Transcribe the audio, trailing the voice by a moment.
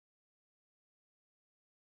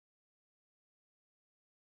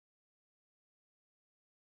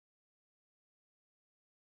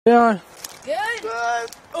Doing? Good. Good.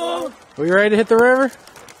 Oh. Are we ready to hit the river?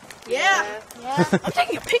 Yeah. I'm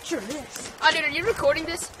taking a picture of this. Oh, dude, are you recording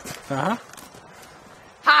this? Uh-huh.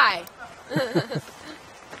 Hi.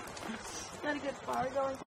 Not a good fire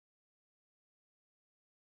going.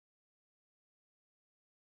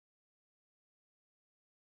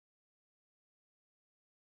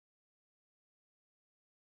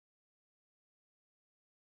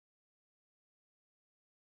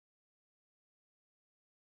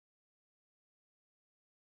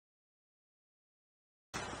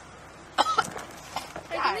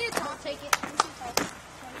 Hey, give me a towel, take it.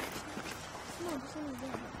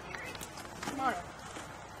 Tomorrow.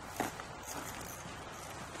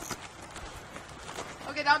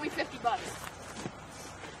 Okay, that'll be $50.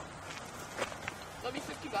 That'll be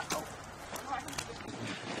 $50. Oh.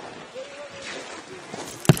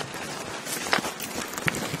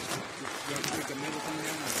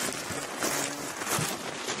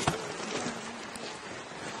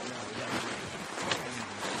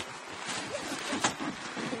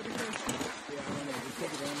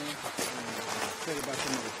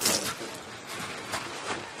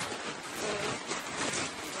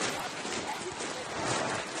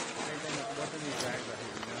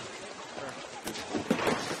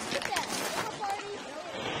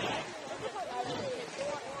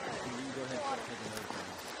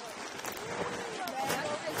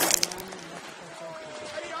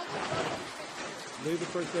 Leave the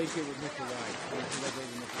first aid kit with Mr. White.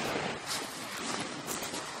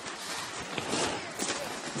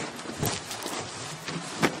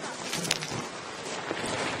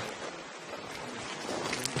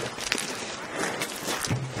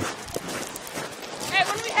 Hey,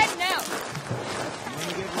 when are we heading out? When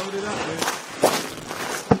we get loaded up, dude.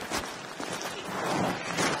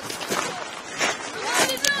 We're not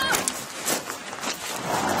loaded up.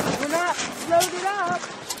 No, we're loading up.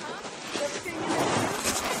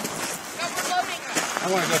 I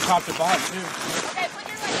want to go top to bottom, too. Okay, put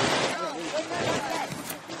your legs down. No, we're not yet.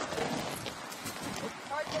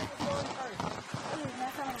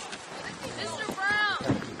 Mr. Brown,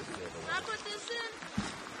 can I put this in?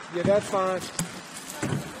 Yeah, that's fine.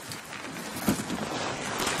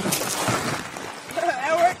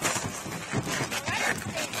 That works.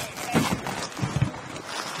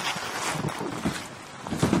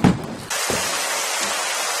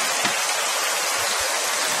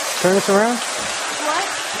 Turn us around. What?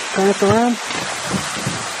 Turn us around.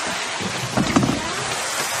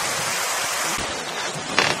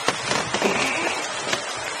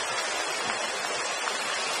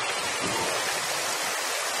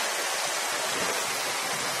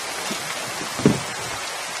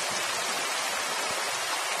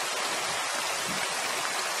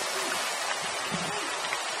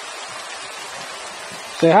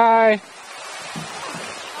 Say hi.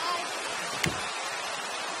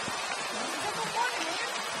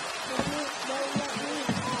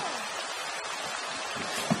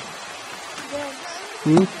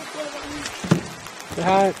 Hmm? Say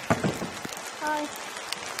hi. Hi.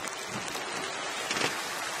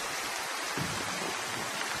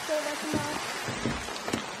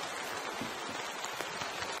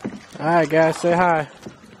 Alright, guys, say hi.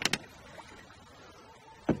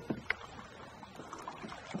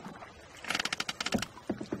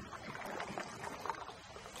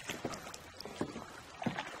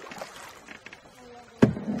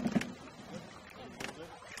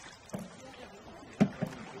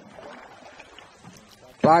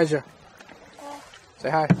 Elijah. Say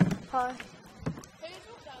hi. Hi.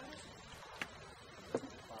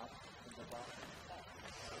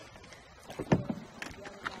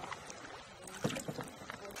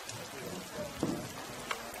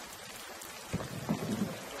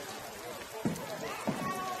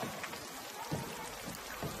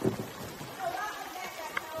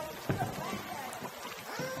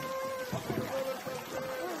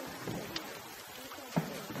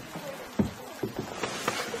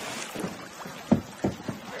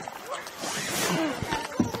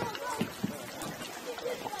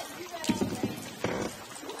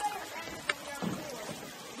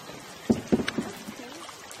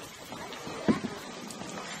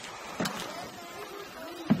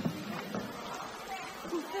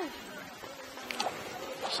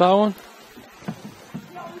 Saw one?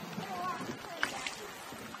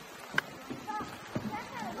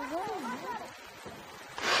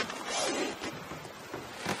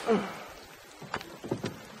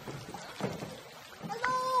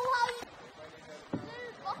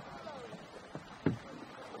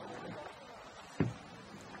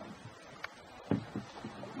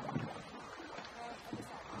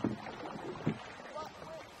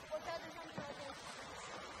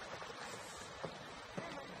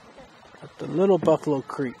 Little Buffalo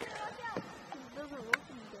Creek.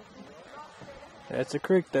 That's a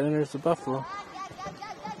creek that enters the Buffalo.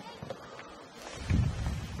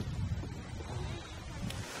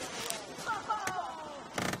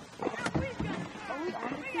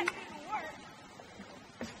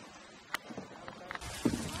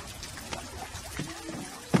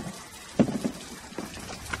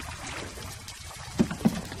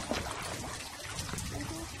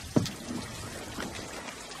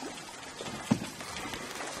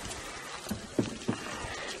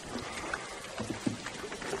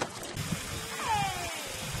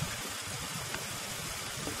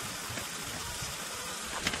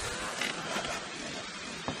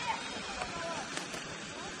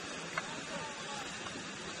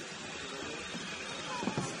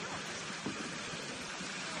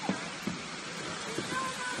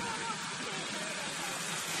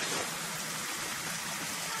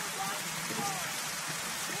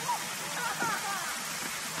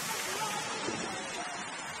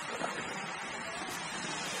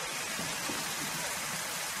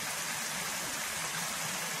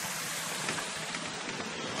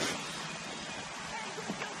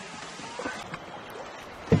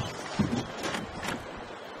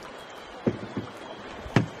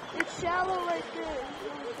 Shallow right there.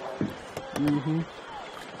 Mm-hmm.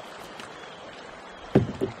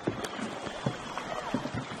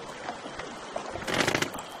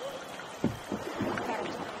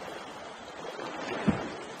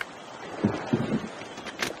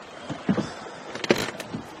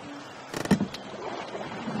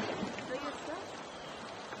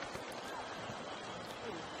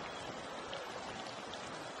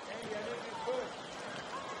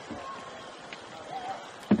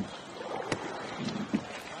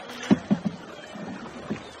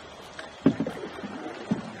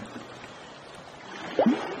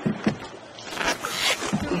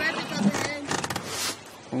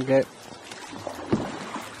 Okay.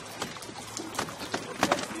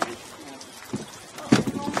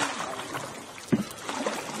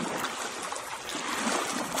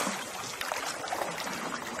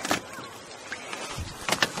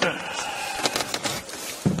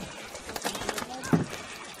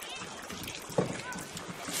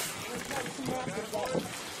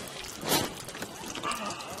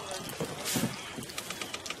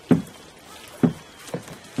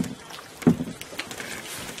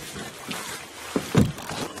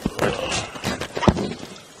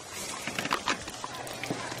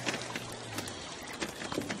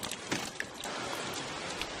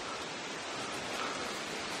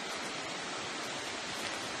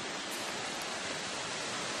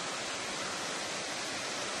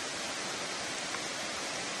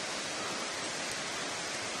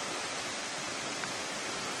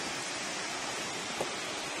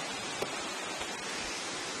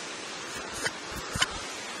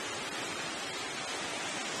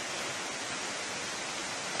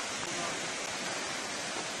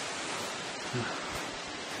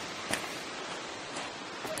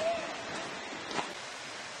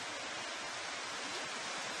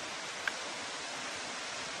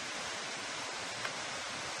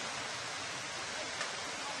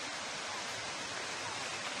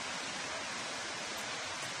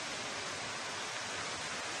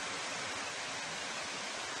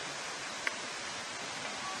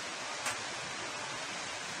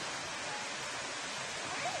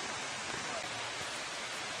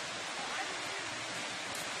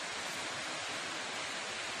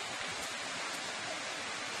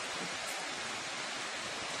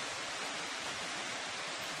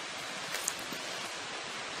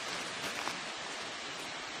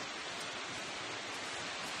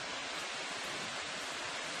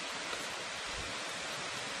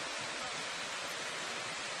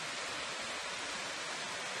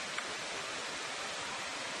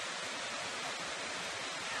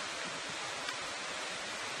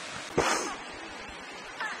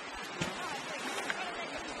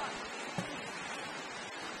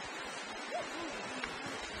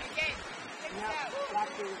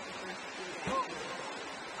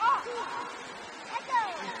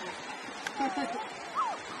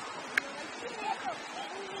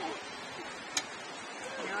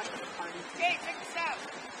 Kate, check this out.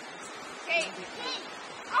 Kate.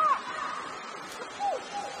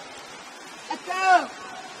 Let's go.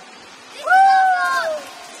 Woo!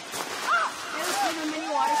 There's a mini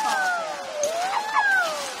waterfall.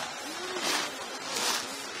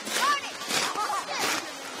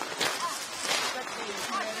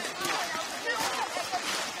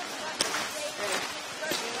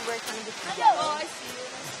 I know.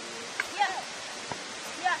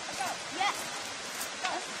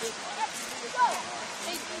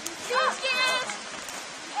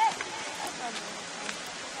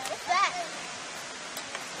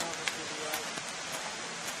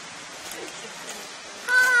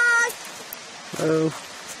 Uh-oh.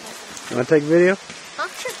 You want to take a video? Huh?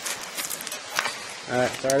 Sure. Alright,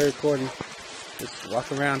 start recording. Just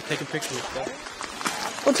walk around taking pictures and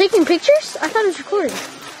stuff. Well, taking pictures? I thought it was recording.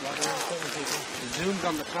 Walk around taking pictures. The zoom's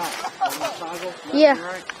on the top. On the toggle, left Yeah. and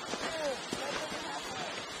right.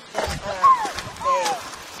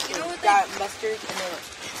 They got mustard and then,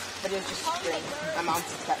 but it was just string. My mom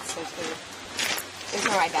just got so scared. It's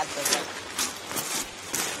not my dad's birthday.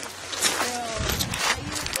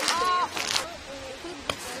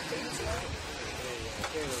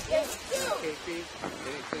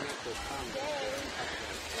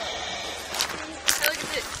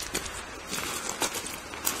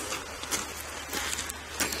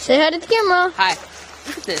 Say hi to the camera. Hi.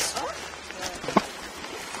 Look at this.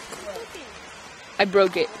 I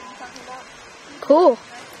broke it. Cool.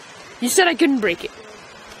 You said I couldn't break it.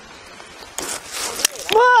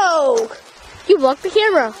 Whoa! You blocked the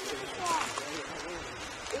camera.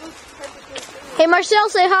 Hey, Marcel,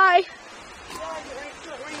 say hi.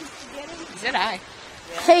 You said hi.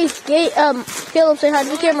 Hey, Caleb, say hi to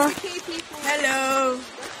the camera. Hello.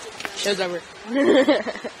 Show's over.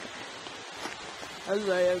 I'm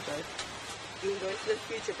sorry. You can go into the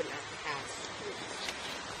future, but not the past.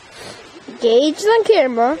 Gauge on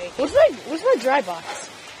camera. What's my dry box?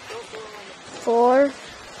 4,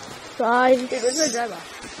 5. Dude, where's my dry box?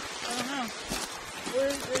 I don't know.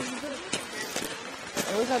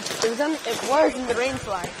 It was in the rain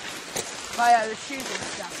slide. By the shoes and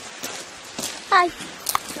stuff. Hi.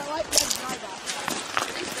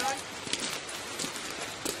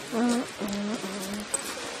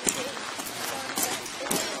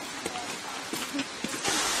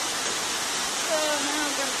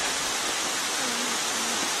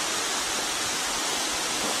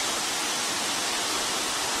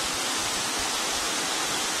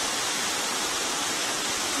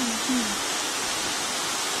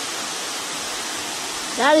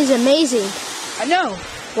 That is amazing. I know.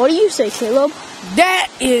 What do you say, Caleb? That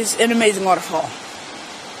is an amazing waterfall.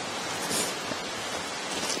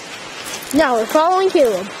 Now we're following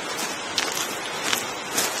Caleb.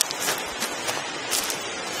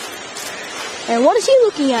 And what is he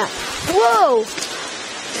looking at? Whoa!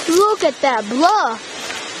 Look at that bluff.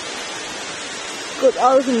 Goes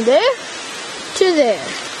all from there to there.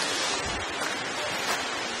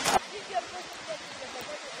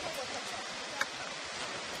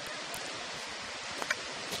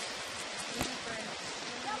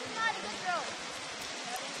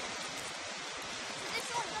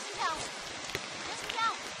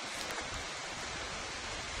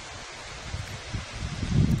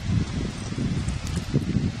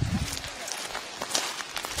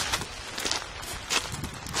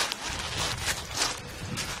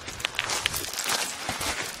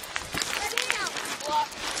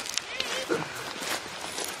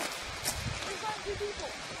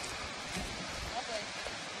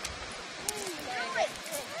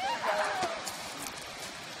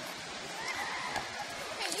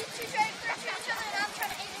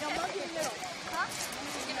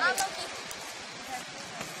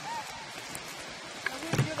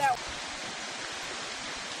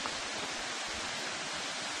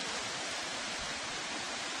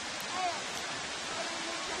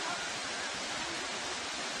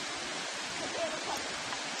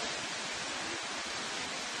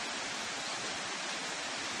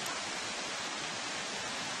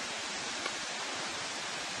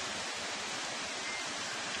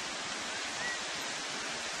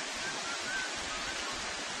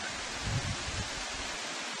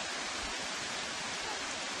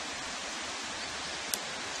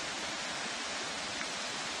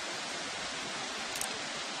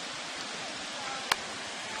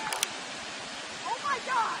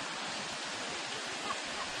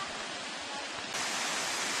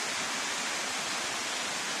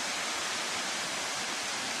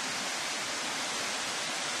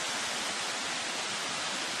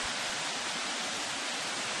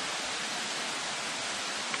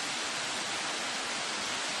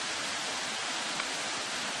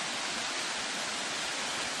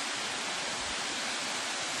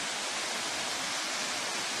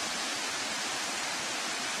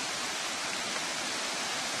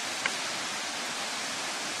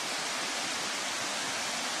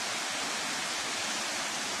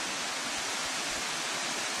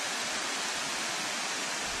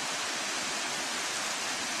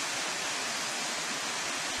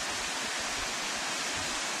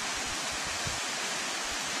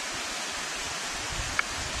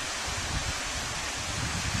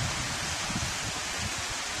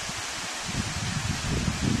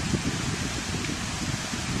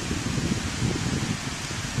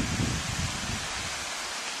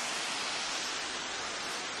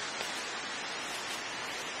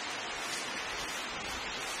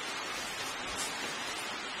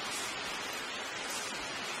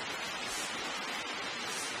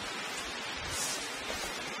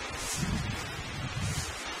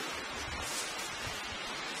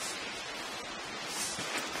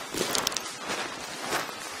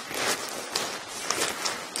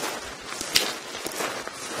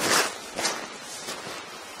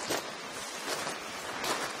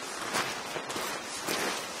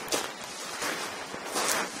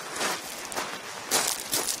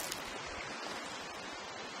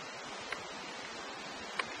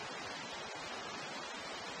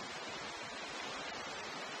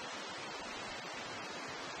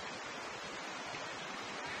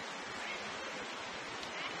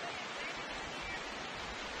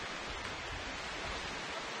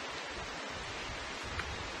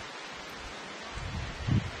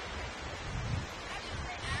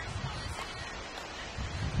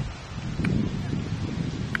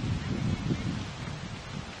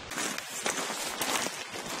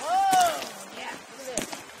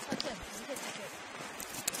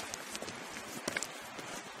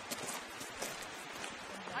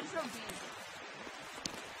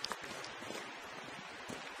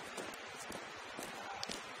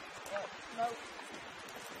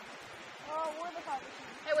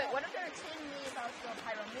 Hey, wait, what if there were 10 me if I was still a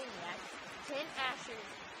pyromaniac, 10 ashes,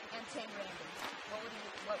 and 10 randoms?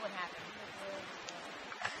 What would happen?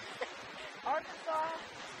 Arkansas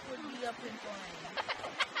would be up in flames.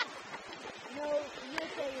 No,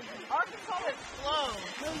 USA would be. Arkansas would explode.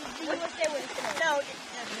 No, the USA would explode.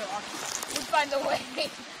 No, Arkansas. We'd find a way.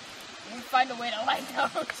 We'd find a way to light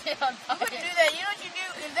the whole shit on fire. You would do that. You know what you do?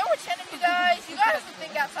 If they were 10 of you guys would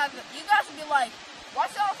think outside the... You guys would be like,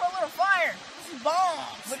 watch out for a little fire. This is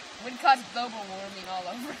bombs. Would cause global warming all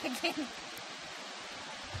over again.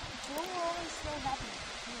 Global warming still happening.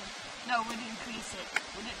 No, we'd increase it.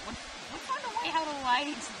 We'd find a way how to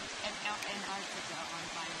light Antarctica on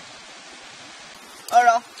fire.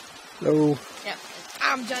 Hello. Hello. Yeah.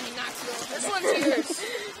 I'm Johnny Knoxville. This one's yours.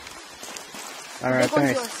 All right, This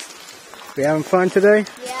one's thanks. yours. We having fun today?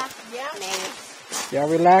 Yeah. Y'all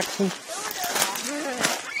relaxing?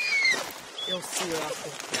 You'll see her off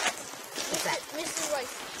What's that? Mr.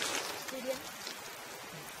 White.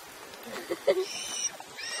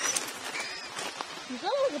 You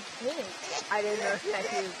sound like a pig. I didn't know that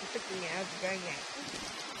he was picking me out of the gang.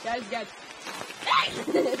 Guys.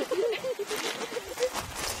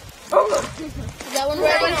 Is that one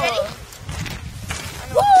ready?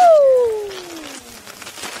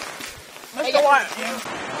 Mr. White.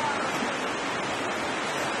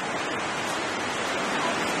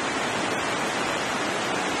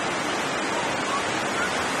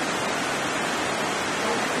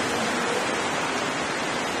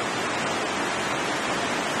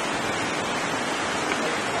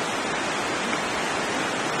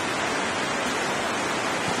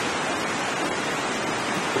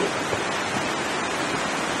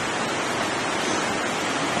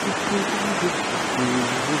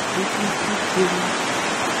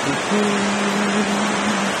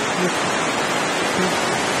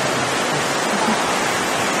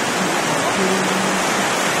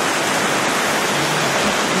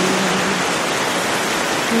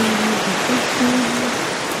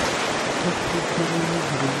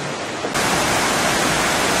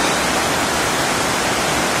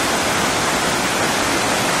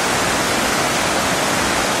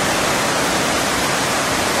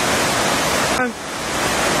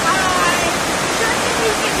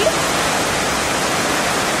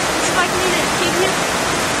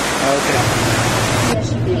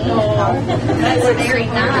 That's very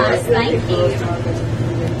nice, thank you.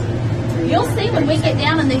 You'll see when we get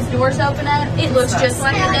down and these doors open up, it looks just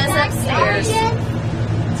like it does upstairs.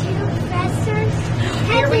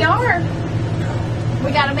 Here we are.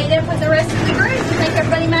 We got to meet up with the rest of the group. You think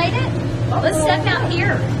everybody made it? Let's step out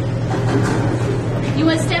here. You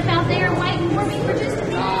want to step out there and wait for me for just a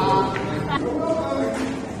minute?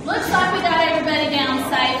 Looks like we got everybody down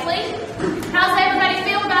safely. How's everybody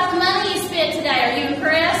feel about the money you spent today? Are you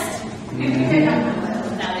impressed?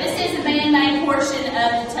 Now, this is the man-made portion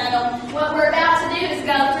of the tunnel. What we're about to do is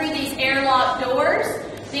go through these airlock doors.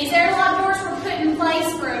 These airlock doors were put in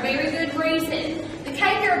place for a very good reason. The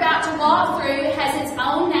cave you're about to walk through has its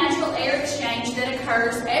own natural air exchange that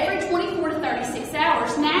occurs every 24 to 36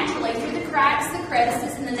 hours naturally through the cracks, the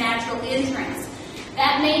crevices, and the natural entrance.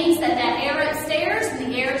 That means that air upstairs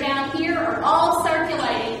and the air down here are all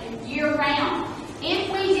circulating year-round.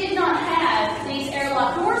 If we did not have these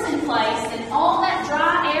airlock doors in place, then all that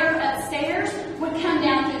dry air upstairs would come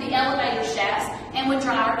down through the elevator shafts and would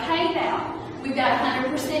dry our cave out. We've got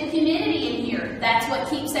 100% humidity in here. That's what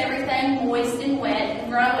keeps everything moist and wet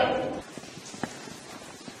and growing.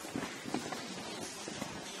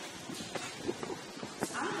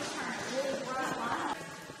 I'm going to turn a really bright light.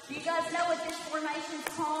 Do you guys know what this formation is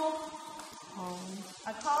called?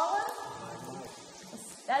 A column?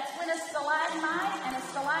 That's when a stalagmite and a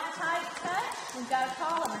stalactite touch. We've got a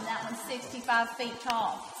column, and that one's 65 feet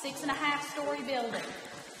tall, 6.5-story building.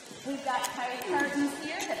 We've got curtains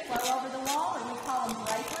here that flow over the wall, or we call them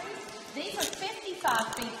draperies. These are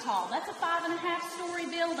 55 feet tall. That's a 5.5-story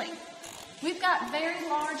building. We've got very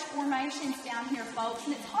large formations down here, folks,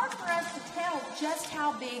 and it's hard for us to tell just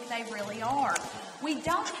how big they really are. We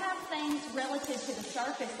don't have things relative to the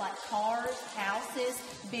surface like cars, houses,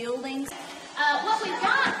 buildings. What we've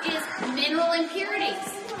got is mineral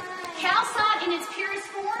impurities. Calcite in its purest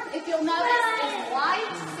form, if you'll notice, is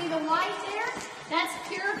white. See the white there? That's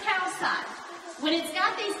pure calcite. When it's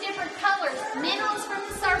got these different colors, minerals from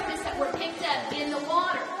the surface that were picked up in the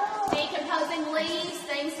water, decomposing leaves,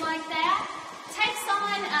 things like that, takes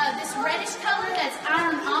on this reddish color that's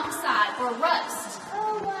iron oxide or rust.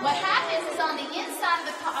 What happens is on the inside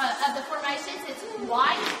of the formations, it's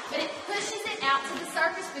white, but it pushes it out to the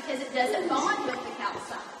surface because it doesn't bond with the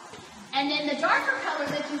calcite. And then the darker color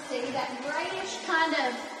that you see, that grayish kind of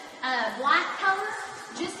black color,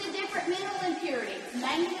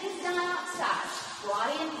 Mainly it's done outside.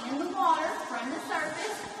 Brought in the water from the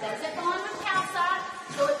surface. Doesn't go on the calcite,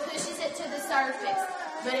 so it pushes it to the surface.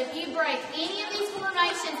 But if you break any of these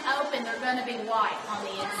formations open, they're going to be white on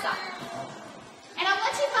the inside. And I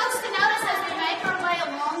want you folks to notice as we make our way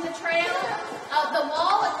along the trail, the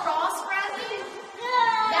wall across from you,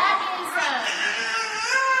 that is,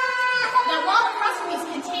 the wall across from you is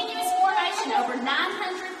continuous formation, over 900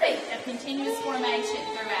 feet of continuous formation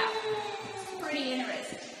throughout. It's pretty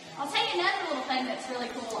interesting. I'll tell you another little thing that's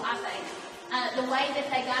really cool, I think. The way that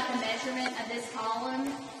they got the measurement of this column.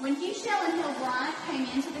 When Hugh Shell and Hill Bryant came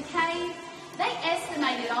into the cave, they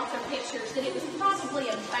estimated off their pictures that it was probably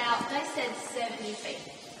about, they said 70 feet.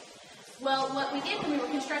 Well, what we did when we were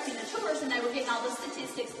constructing the tours and they were getting all the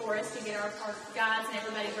statistics for us to get our guides and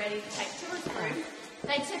everybody ready to take tours through,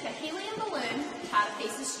 they took a helium balloon, tied a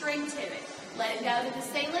piece of string to it, let it go to the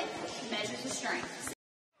ceiling, measured the string.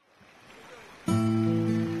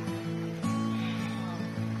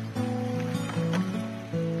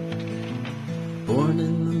 Born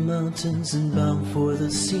in the mountains and bound for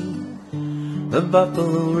the sea, the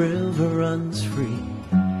Buffalo River runs free,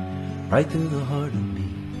 right through the heart of me.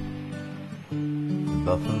 The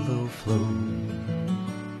buffalo flows,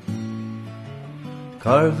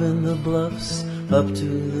 carving the bluffs up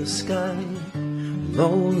to the sky.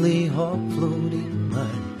 Lonely hawk floating by,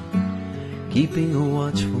 keeping a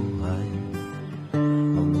watchful eye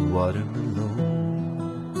on the water below.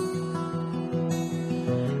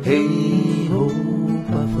 Hey ho,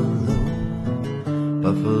 buffalo,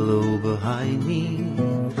 buffalo behind me.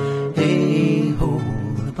 Hey ho,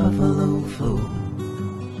 the buffalo flows,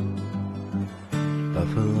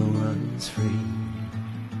 buffalo runs free.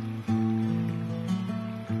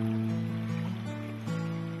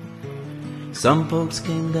 Some folks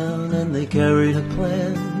came down and they carried a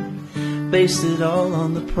plan, based it all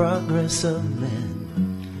on the progress of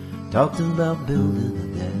man. Talked about building a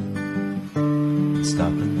dam,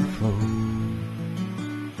 stopping the flow.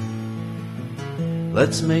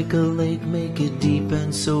 Let's make a lake, make it deep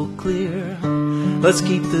and so clear. Let's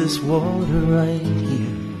keep this water right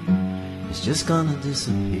here. It's just gonna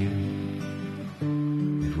disappear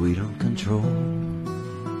if we don't control.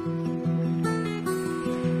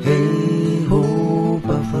 Hey ho,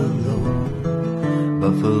 buffalo,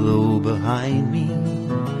 buffalo behind me.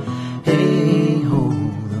 Hey ho,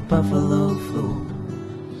 the buffalo flows,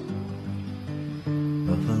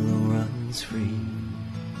 buffalo runs free.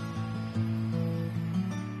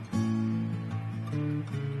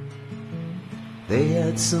 They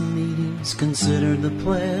had some meetings, considered the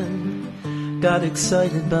plan, got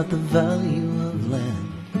excited about the value of land.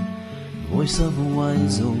 Voice of a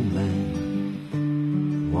wise old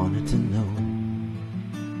man wanted to know,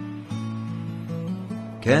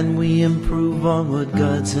 can we improve on what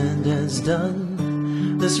God's hand has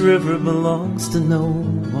done? This river belongs to no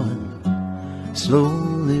one.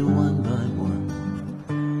 Slowly, one by one,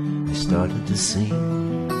 they started to sing.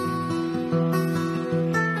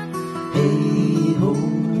 Hey ho,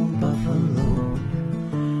 buffalo,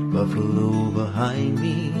 buffalo behind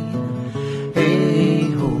me. Hey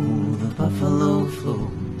ho, the buffalo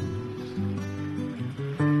flows,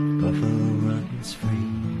 buffalo runs free.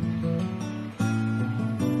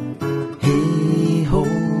 Hey ho,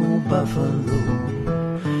 buffalo,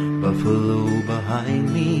 buffalo behind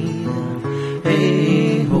me.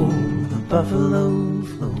 Hey ho, the buffalo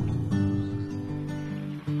flows,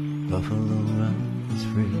 buffalo runs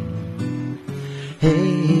free.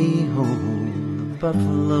 Hey ho, the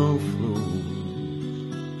buffalo flows,